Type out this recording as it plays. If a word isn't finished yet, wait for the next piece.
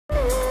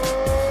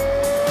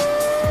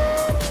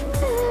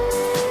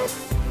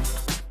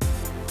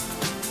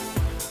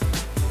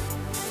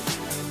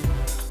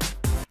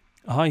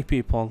Hi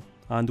people,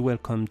 and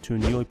welcome to a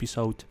new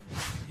episode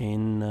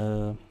in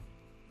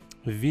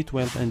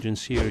V12 engine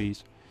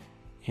series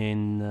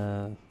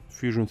in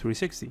Fusion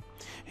 360.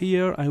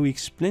 Here I will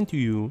explain to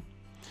you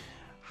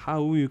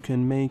how you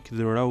can make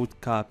the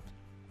road cap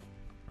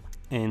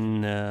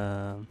in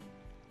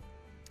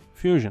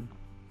Fusion.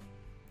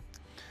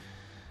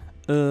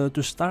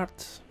 To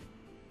start,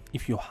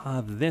 if you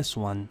have this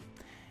one,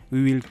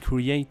 we will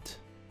create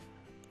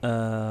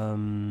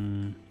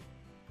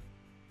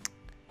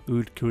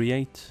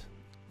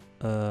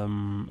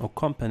a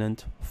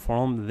component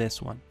from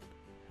this one.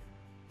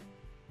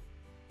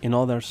 In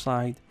other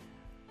side,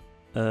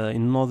 in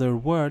another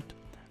word,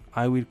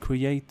 I will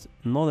create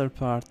another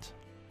part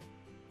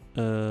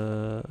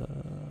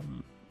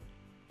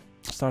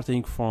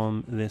starting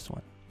from this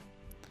one.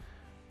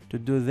 To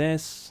do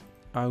this,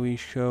 I will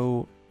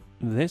show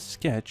this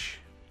sketch.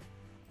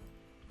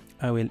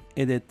 I will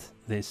edit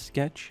this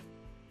sketch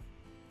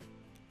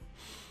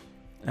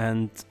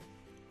and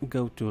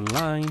go to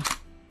line,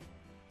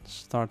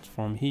 start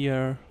from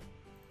here,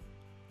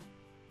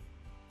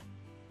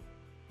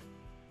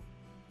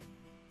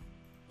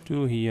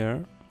 to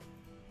here.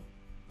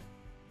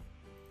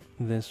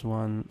 This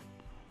one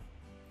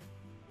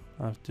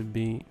have to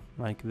be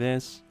like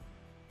this.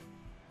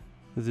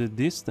 The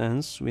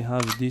distance, we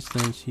have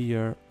distance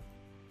here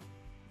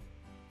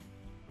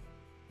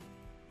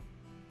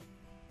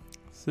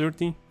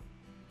 30.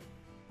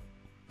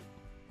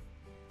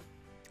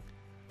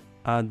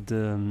 Add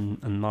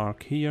an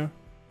arc here,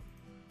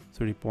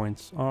 30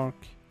 points arc.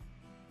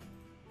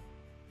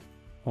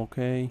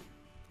 Okay,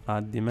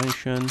 add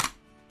dimension.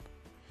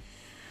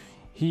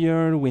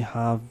 Here we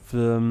have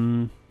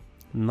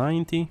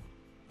 90.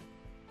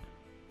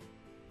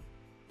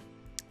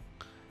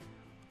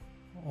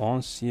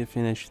 Once you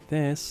finish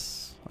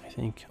this, I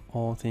think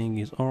all thing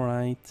is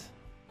alright.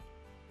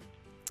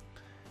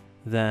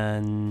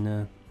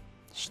 Then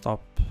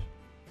stop.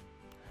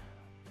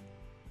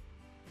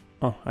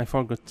 Oh, I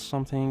forgot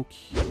something.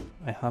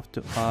 I have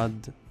to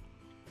add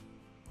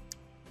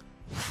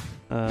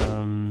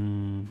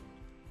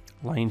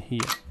line here,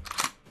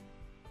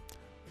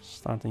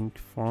 starting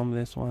from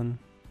this one,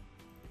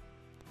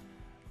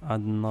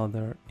 add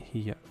another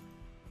here.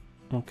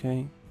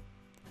 Okay,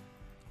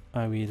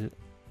 I will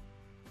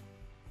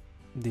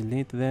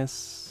delete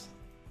this.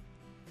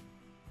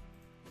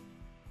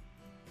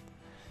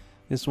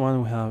 This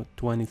one we have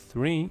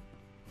 23.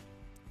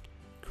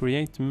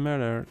 Create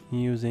mirror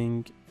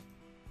using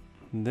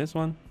this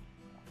one.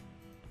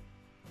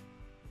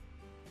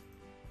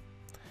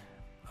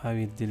 I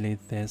will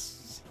delete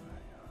this.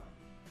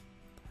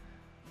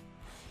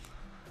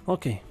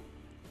 Okay,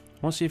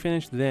 once you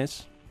finish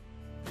this,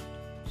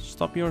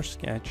 stop your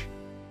sketch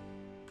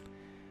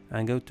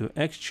and go to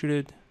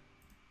extrude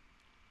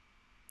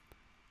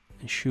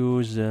and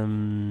choose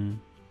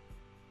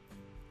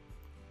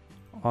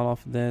all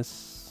of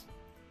this.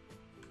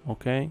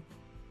 Okay,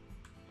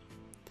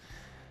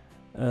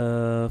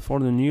 for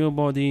the new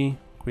body,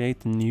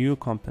 create a new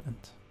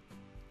component.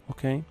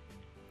 Okay,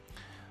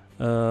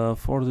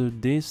 for the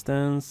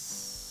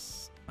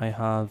distance, I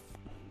have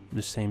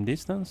the same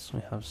distance.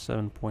 We have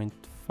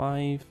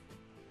 7.5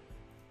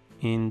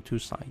 in two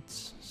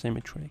sides,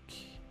 symmetric.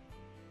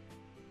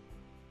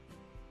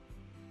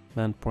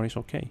 Then press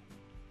OK.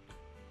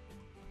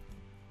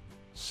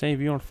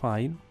 Save your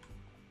file.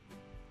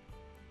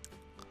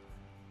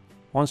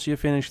 Once you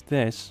finish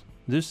this,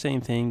 the same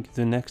thing.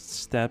 The next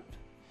step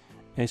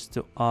is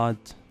to add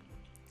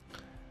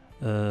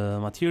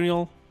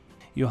material.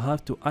 You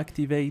have to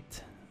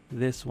activate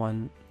this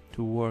one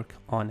to work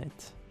on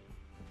it.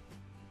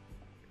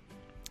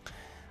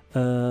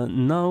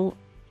 Now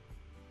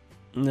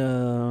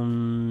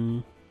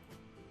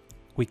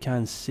we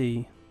can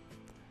see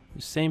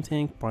the same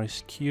thing.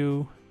 Press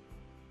Q.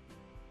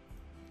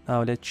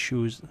 Now let's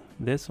choose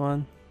this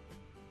one,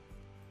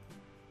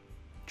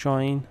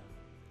 join,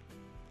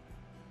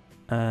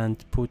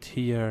 and put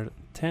here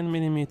 10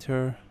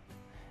 millimeter,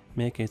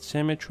 make it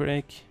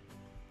symmetric.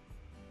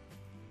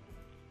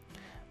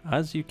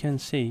 As you can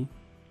see,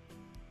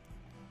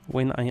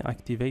 when I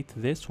activate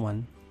this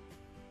one,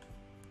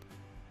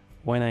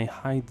 when I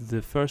hide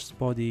the first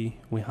body,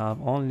 we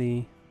have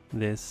only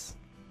this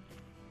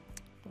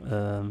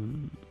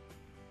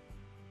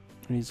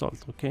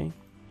result. Okay,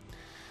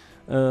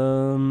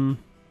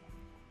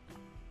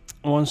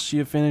 once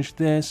you finish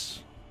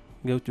this,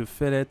 go to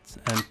fillet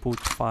and put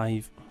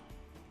 5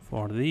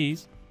 for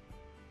these.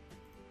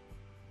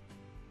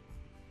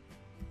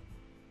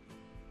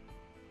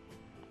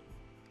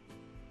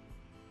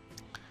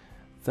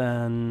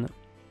 Then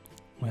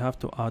we have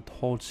to add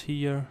holes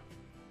here.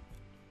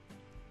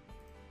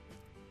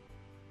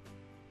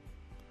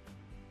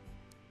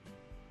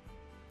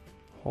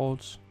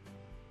 Holes.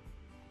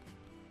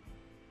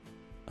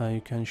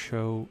 You can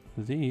show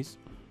these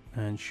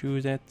and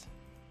choose it.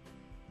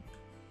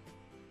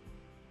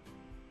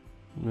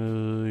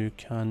 You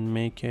can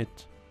make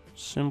it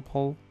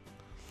simple.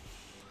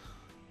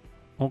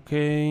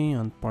 Okay,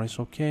 and press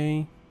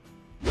OK.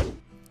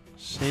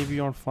 Save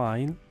your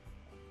file.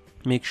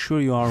 make sure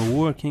you are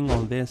working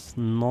on this,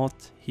 not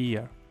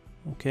here.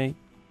 Okay,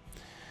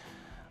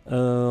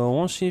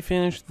 once you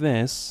finish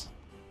this,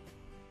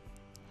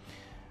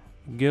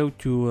 go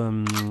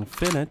to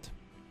fillet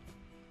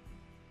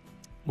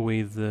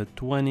with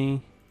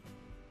 20.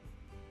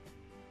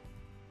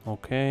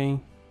 Okay,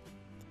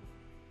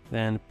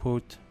 then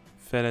put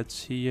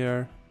fillets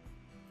here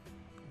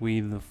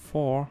with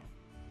 4.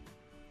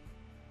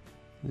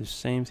 The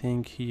same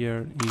thing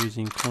here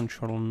using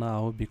control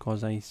now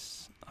because I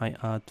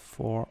add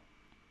 4.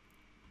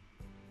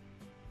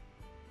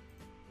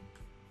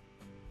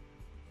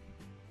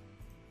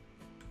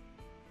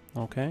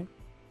 Okay,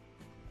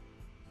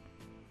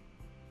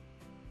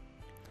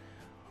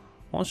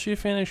 once you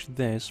finish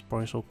this,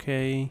 press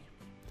OK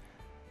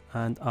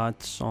and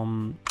add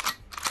some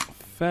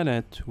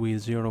fillet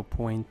with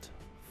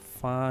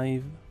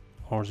 0.5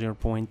 or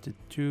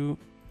 0.2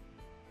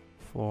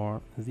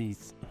 for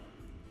these.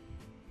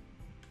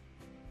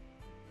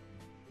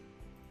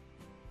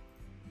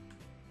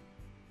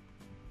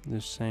 The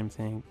same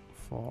thing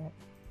for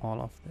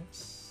all of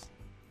this.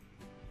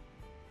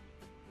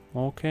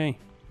 Okay,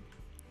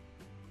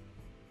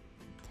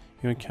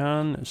 you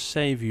can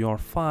save your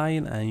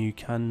file and you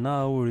can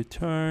now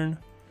return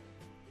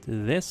to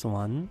this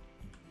one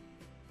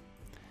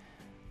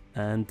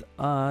and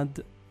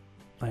add,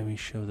 I will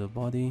show the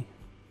body,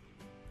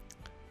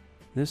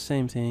 the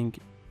same thing,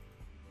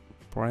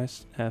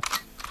 press F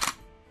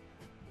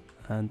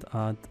and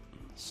add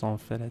some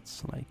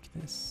fillets like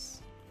this.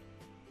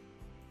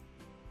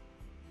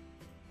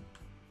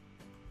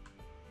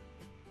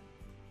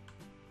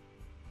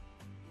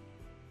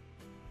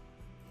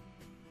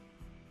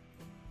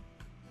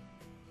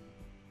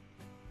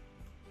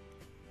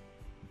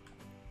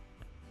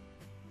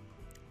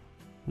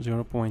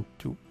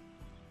 .2.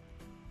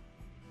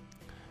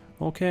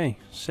 Okay,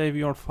 save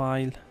your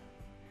file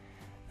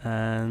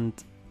and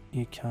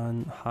you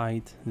can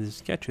hide the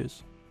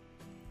sketches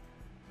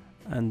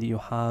and you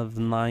have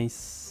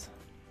nice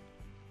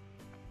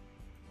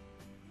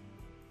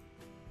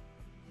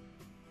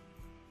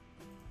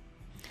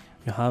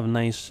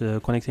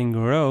connecting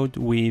road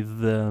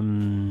with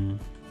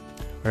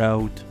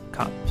road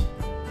cap.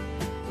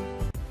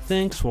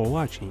 Thanks for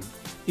watching.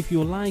 If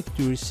you like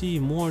to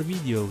receive more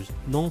videos,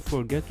 don't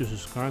forget to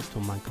subscribe to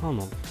my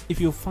channel.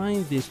 If you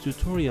find this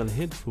tutorial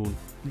helpful,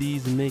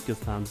 please make a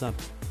thumbs up.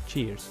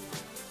 Cheers!